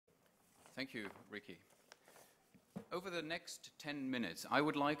Thank you, Ricky. Over the next 10 minutes, I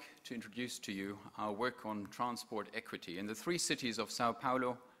would like to introduce to you our work on transport equity in the three cities of Sao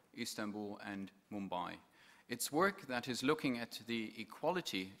Paulo, Istanbul, and Mumbai. It's work that is looking at the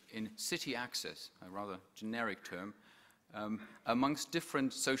equality in city access, a rather generic term, amongst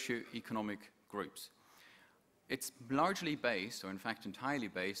different socio-economic groups. It's largely based, or in fact entirely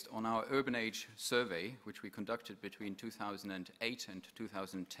based, on our Urban Age survey, which we conducted between 2008 and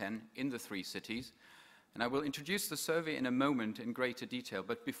 2010 in the three cities. And I will introduce the survey in a moment in greater detail.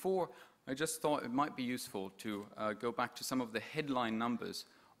 But before, I just thought it might be useful to go back to some of the headline numbers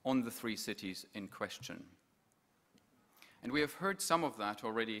on the three cities in question. And we have heard some of that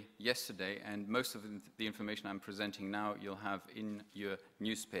already yesterday, and most of the information I'm presenting now you'll have in your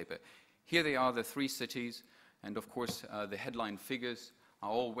newspaper. Here they are, the three cities. And of course, the headline figures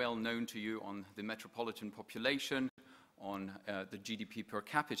are all well known to you on the metropolitan population, on the GDP per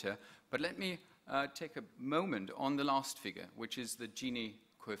capita. But let me take a moment on the last figure, which is the Gini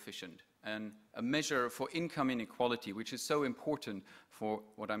coefficient, and a measure for income inequality, which is so important for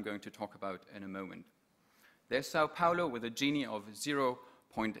what I'm going to talk about in a moment. There's Sao Paulo with a Gini of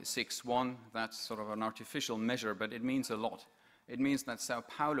 0.61. That's sort of an artificial measure, but it means a lot. It means that Sao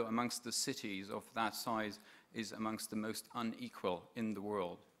Paulo, amongst the cities of that size, is amongst the most unequal in the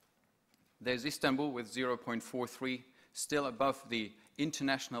world. There's Istanbul with 0.43, still above the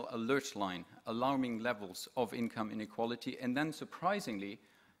international alert line, alarming levels of income inequality. And then, surprisingly,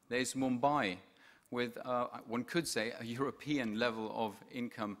 there's Mumbai with, one could say, a European level of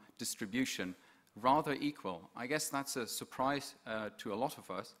income distribution, rather equal. I guess that's a surprise to a lot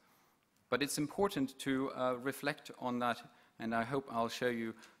of us, but it's important to reflect on that, and I hope I'll show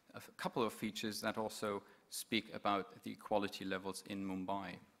you a couple of features that also speak about the equality levels in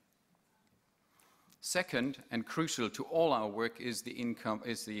Mumbai. Second, and crucial to all our work, is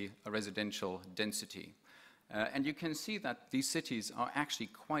the residential density. And you can see that these cities are actually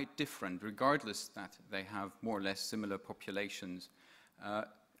quite different, regardless that they have more or less similar populations.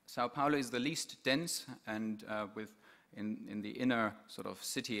 Sao Paulo is the least dense, and in the inner sort of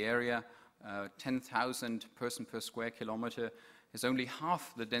city area, 10,000 person per square kilometer is only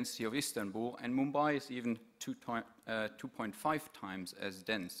half the density of Istanbul, and Mumbai is even 2.5 times as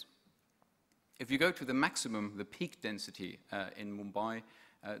dense. If you go to the maximum, the peak density in Mumbai,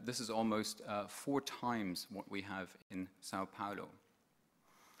 this is almost 4 times what we have in Sao Paulo.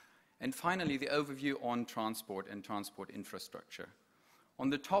 And finally, the overview on transport and transport infrastructure. On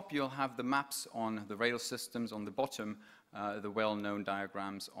the top, you'll have the maps on the rail systems. On the bottom, the well-known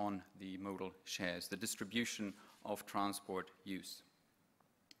diagrams on the modal shares, the distribution of transport use.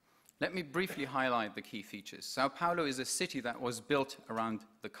 Let me briefly highlight the key features. Sao Paulo is a city that was built around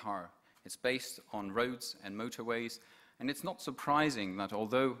the car. It's based on roads and motorways, and it's not surprising that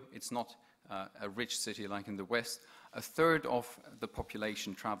although it's not a rich city like in the West, a third of the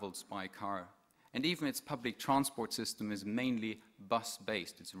population travels by car. And even its public transport system is mainly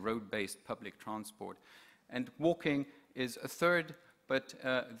bus-based. It's road-based public transport. And walking is a third, but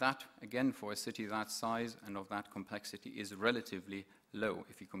that, again, for a city that size and of that complexity, is relatively low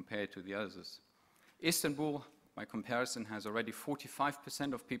if you compare it to the others. Istanbul, by comparison, has already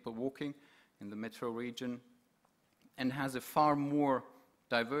 45% of people walking in the metro region and has a far more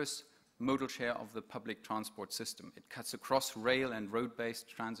diverse modal share of the public transport system. It cuts across rail and road-based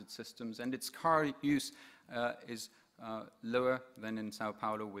transit systems, and its car use is lower than in Sao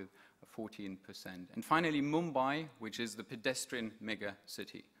Paulo with 14%. And finally, Mumbai, which is the pedestrian mega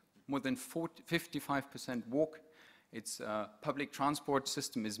city. More than 55% walk. Its public transport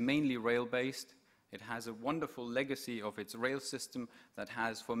system is mainly rail-based. It has a wonderful legacy of its rail system that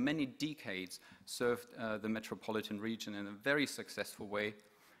has, for many decades, served the metropolitan region in a very successful way.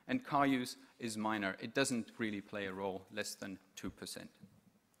 And car use is minor. It doesn't really play a role, less than 2%.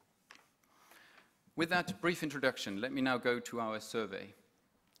 With that brief introduction, let me now go to our survey.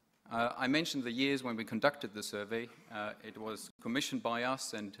 I mentioned the years when we conducted the survey. It was commissioned by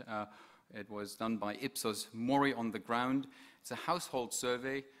us, and it was done by Ipsos Mori on the ground. It's a household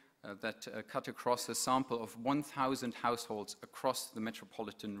survey that cut across a sample of 1,000 households across the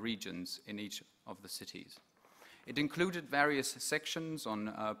metropolitan regions in each of the cities. It included various sections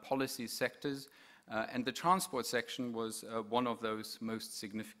on policy sectors, and the transport section was one of those most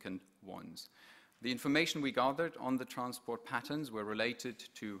significant ones. The information we gathered on the transport patterns were related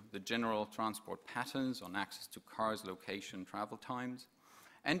to the general transport patterns on access to cars, location, travel times,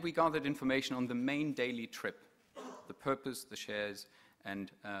 and we gathered information on the main daily trip, the purpose, the shares, and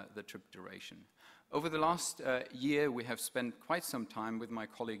the trip duration. Over the last year, we have spent quite some time with my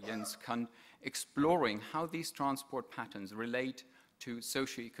colleague Jens Kant exploring how these transport patterns relate to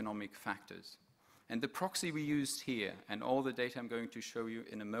socioeconomic factors. And the proxy we used here, and all the data I'm going to show you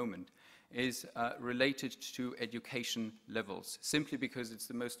in a moment, is related to education levels, simply because it's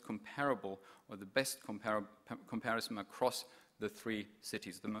the most comparable or the best comparison across the three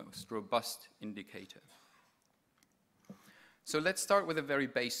cities, the most robust indicator. So let's start with a very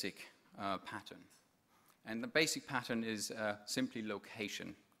basic pattern. And the basic pattern is simply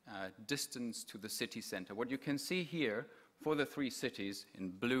location, distance to the city center. What you can see here for the three cities, in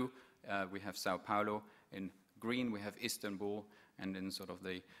blue we have Sao Paulo, in green we have Istanbul, and in sort of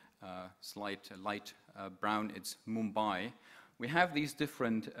the slight light brown it's Mumbai. We have these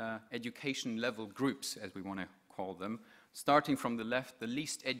different education level groups, as we want to call them, starting from the left, the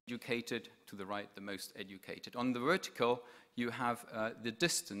least educated, to the right, the most educated. On the vertical, you have the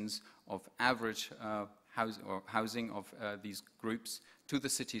distance of average housing of these groups to the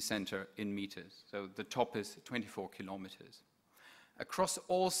city center in meters. So the top is 24 kilometers. Across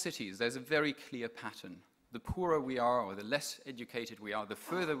all cities, there's a very clear pattern. The poorer we are, or the less educated we are, the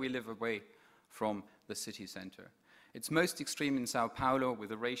further we live away from the city center. It's most extreme in Sao Paulo,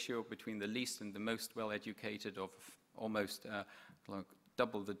 with a ratio between the least and the most well-educated of almost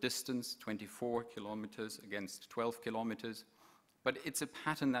double the distance, 24 kilometers against 12 kilometers. But it's a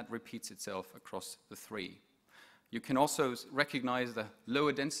pattern that repeats itself across the three. You can also recognize the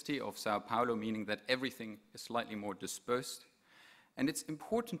lower density of Sao Paulo, meaning that everything is slightly more dispersed. And it's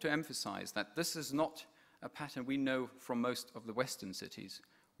important to emphasize that this is not a pattern we know from most of the Western cities,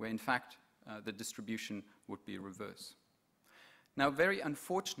 where in fact the distribution would be reverse. Now, very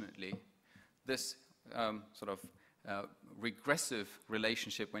unfortunately, this regressive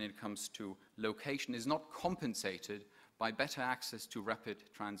relationship when it comes to location is not compensated by better access to rapid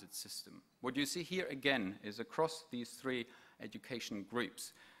transit system. What you see here again is across these three education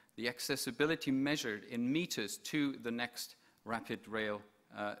groups, the accessibility measured in meters to the next rapid rail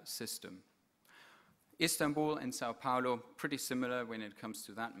system. Istanbul and Sao Paulo, pretty similar when it comes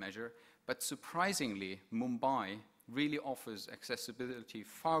to that measure, but surprisingly, Mumbai really offers accessibility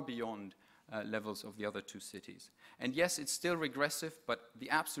far beyond levels of the other two cities. And yes, it's still regressive, but the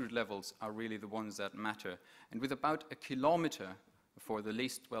absolute levels are really the ones that matter. And with about a kilometer for the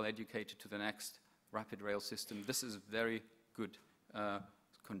least well-educated to the next rapid rail system, this is a very good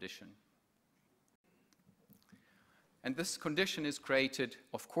condition. And this condition is created,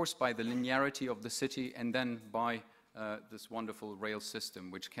 of course, by the linearity of the city and then by this wonderful rail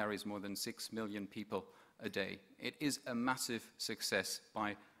system, which carries more than 6 million people a day. It is a massive success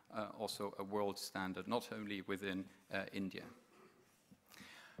by also a world standard, not only within India.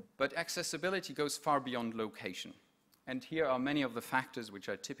 But accessibility goes far beyond location. And here are many of the factors which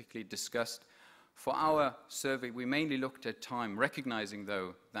are typically discussed. For our survey, we mainly looked at time, recognizing,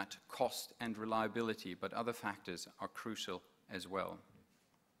 though, that cost and reliability, but other factors are crucial as well.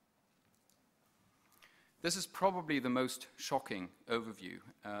 This is probably the most shocking overview,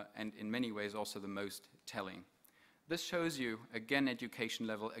 and in many ways also the most telling. This shows you, again, education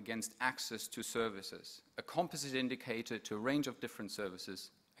level against access to services, a composite indicator to a range of different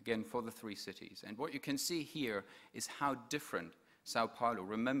services, again, for the three cities. And what you can see here is how different Sao Paulo,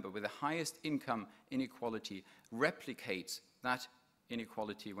 remember, with the highest income inequality, replicates that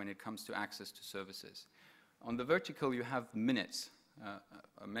inequality when it comes to access to services. On the vertical, you have minutes,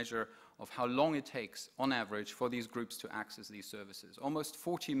 a measure of how long it takes, on average, for these groups to access these services. Almost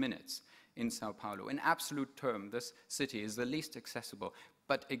 40 minutes in Sao Paulo. In absolute term, this city is the least accessible,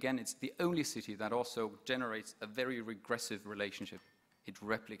 but again, it's the only city that also generates a very regressive relationship. It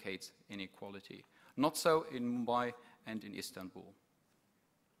replicates inequality. Not so in Mumbai and in Istanbul.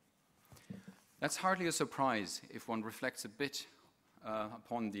 That's hardly a surprise if one reflects a bit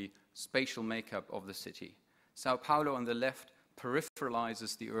upon the spatial makeup of the city. Sao Paulo on the left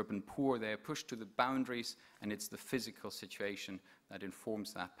peripheralizes the urban poor. They are pushed to the boundaries, and it's the physical situation that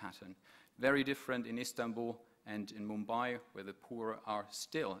informs that pattern. Very different in Istanbul and in Mumbai, where the poor are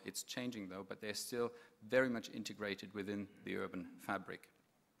still, it's changing though, but they're still very much integrated within the urban fabric.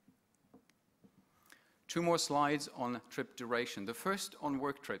 Two more slides on trip duration. The first on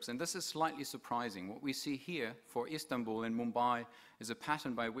work trips, and this is slightly surprising. What we see here for Istanbul and Mumbai is a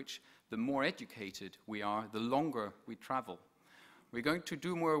pattern by which the more educated we are, the longer we travel. We're going to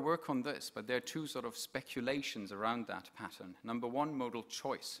do more work on this, but there are two sort of speculations around that pattern. Number one, modal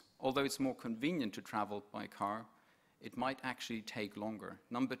choice. Although it's more convenient to travel by car, it might actually take longer.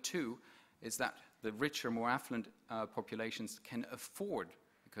 Number two is that the richer, more affluent populations can afford,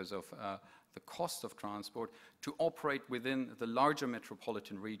 because of the cost of transport, to operate within the larger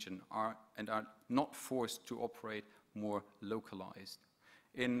metropolitan region and are not forced to operate more localized.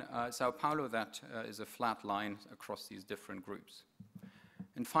 In Sao Paulo, that is a flat line across these different groups.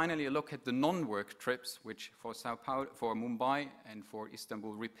 And finally, a look at the non-work trips, which for Mumbai and for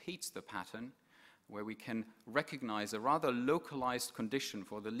Istanbul repeats the pattern, where we can recognize a rather localized condition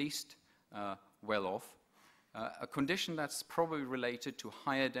for the least well-off, a condition that's probably related to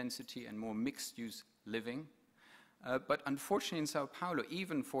higher density and more mixed-use living. But unfortunately in Sao Paulo,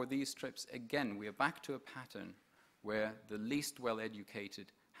 even for these trips, again, we are back to a pattern where the least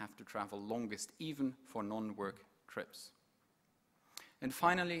well-educated have to travel longest, even for non-work trips. And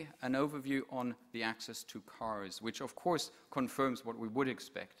finally, an overview on the access to cars, which of course confirms what we would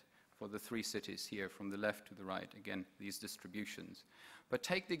expect for the three cities here, from the left to the right, again, these distributions. But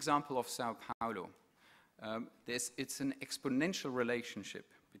take the example of Sao Paulo. It's an exponential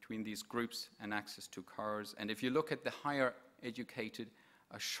relationship between these groups and access to cars. And if you look at the higher educated,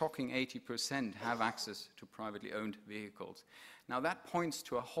 a shocking 80% have access to privately owned vehicles. Now that points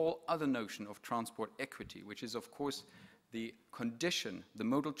to a whole other notion of transport equity, which is of course the condition, the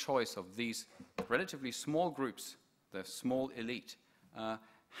modal choice of these relatively small groups, the small elite,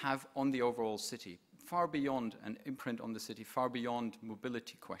 have on the overall city, far beyond an imprint on the city, far beyond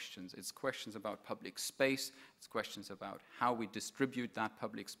mobility questions. It's questions about public space, it's questions about how we distribute that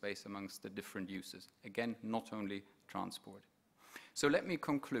public space amongst the different uses. Again, not only transport. So let me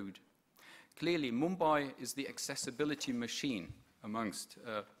conclude. Clearly, Mumbai is the accessibility machine amongst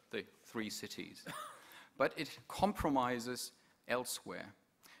the three cities, but it compromises elsewhere.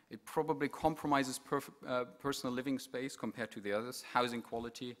 It probably compromises personal living space compared to the others, housing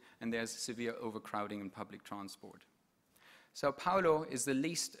quality, and there's severe overcrowding in public transport. Sao Paulo is the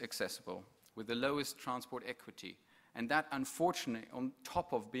least accessible, with the lowest transport equity, and that unfortunately on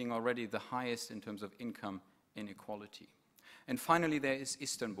top of being already the highest in terms of income inequality. And finally, there is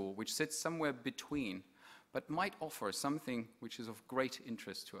Istanbul, which sits somewhere between, but might offer something which is of great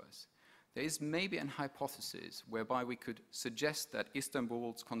interest to us. There is maybe an hypothesis whereby we could suggest that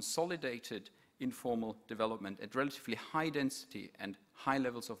Istanbul's consolidated informal development at relatively high density and high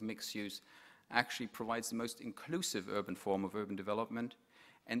levels of mixed use actually provides the most inclusive urban form of urban development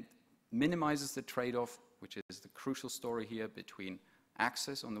and minimizes the trade-off, which is the crucial story here, between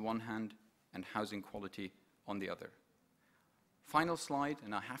access on the one hand and housing quality on the other. Final slide,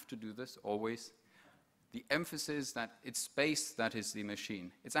 and I have to do this always, the emphasis that it's space that is the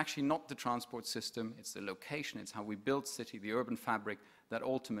machine. It's actually not the transport system, it's the location, it's how we build city, the urban fabric that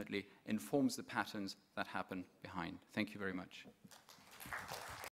ultimately informs the patterns that happen behind. Thank you very much.